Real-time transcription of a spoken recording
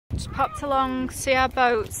Just popped along, see our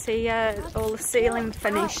boat, see all the ceiling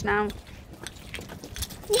finished now.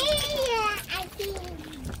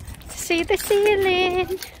 To see the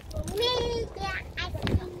ceiling.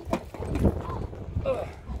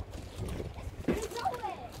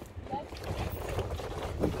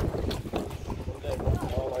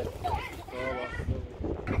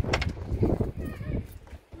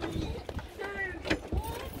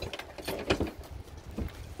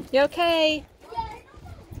 You okay?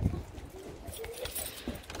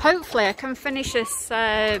 Hopefully I can finish this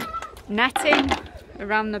netting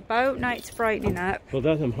around the boat. Now it's brightening up. Well,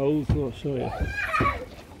 there's some holes, I'll show you.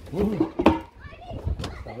 Ooh.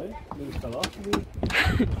 Sorry, nearly fell off.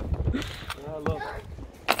 Oh, look.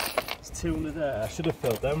 There's two under there. I should have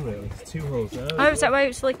filled them really. There's two holes there. Oh, was that why it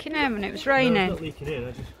was leaking in when it was raining? No, it's not leaking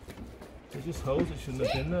in. They're just holes that shouldn't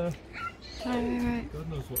have been there. Oh, right. God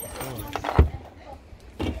knows what they're for.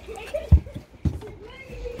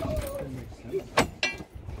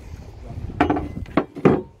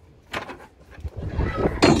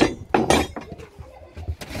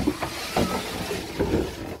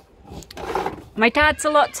 My dad's a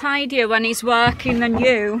lot tidier when he's working than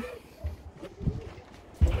you.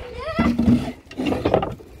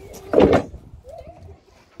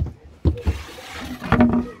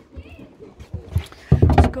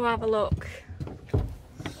 Let's go have a look.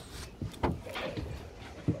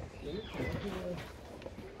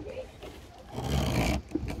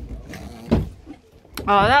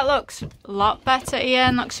 Oh, that looks a lot better here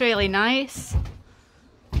and looks really nice.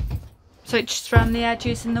 So it's just around the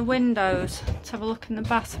edges and the windows. Let's have a look in the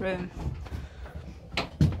bathroom.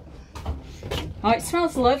 Oh, it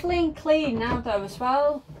smells lovely and clean now though as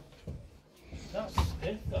well. That's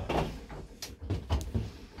stiff though.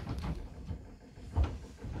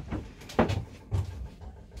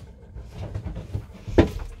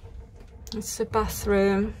 It's the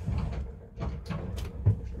bathroom.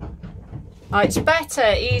 Oh, it's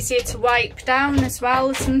better, easier to wipe down as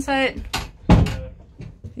well, isn't it?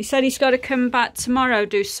 He said he's got to come back tomorrow,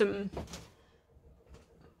 do some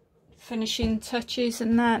finishing touches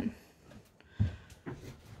and that.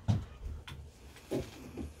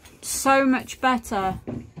 So much better,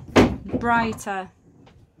 brighter.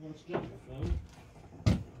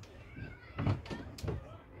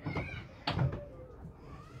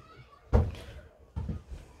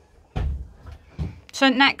 So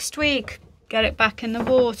next week, get it back in the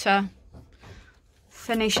water,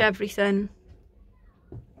 finish everything.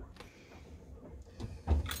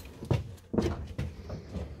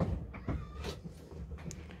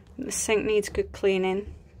 The sink needs good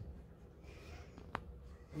cleaning.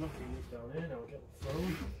 Nothing down here now, I'll get the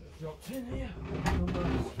phone. It's dropped in here.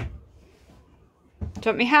 Do you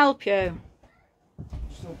want me to help you?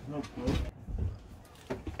 Just open up, bro.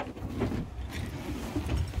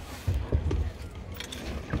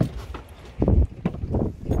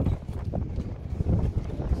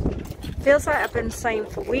 Feels like I've been saying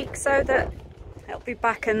for weeks though that it'll be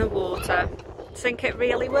back in the water. I think it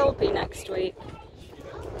really will be next week.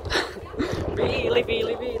 Really,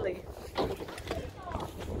 really, really.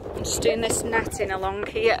 I'm just doing this netting along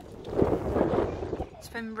here. It's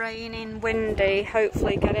been raining, windy.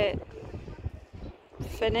 Hopefully get it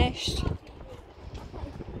finished.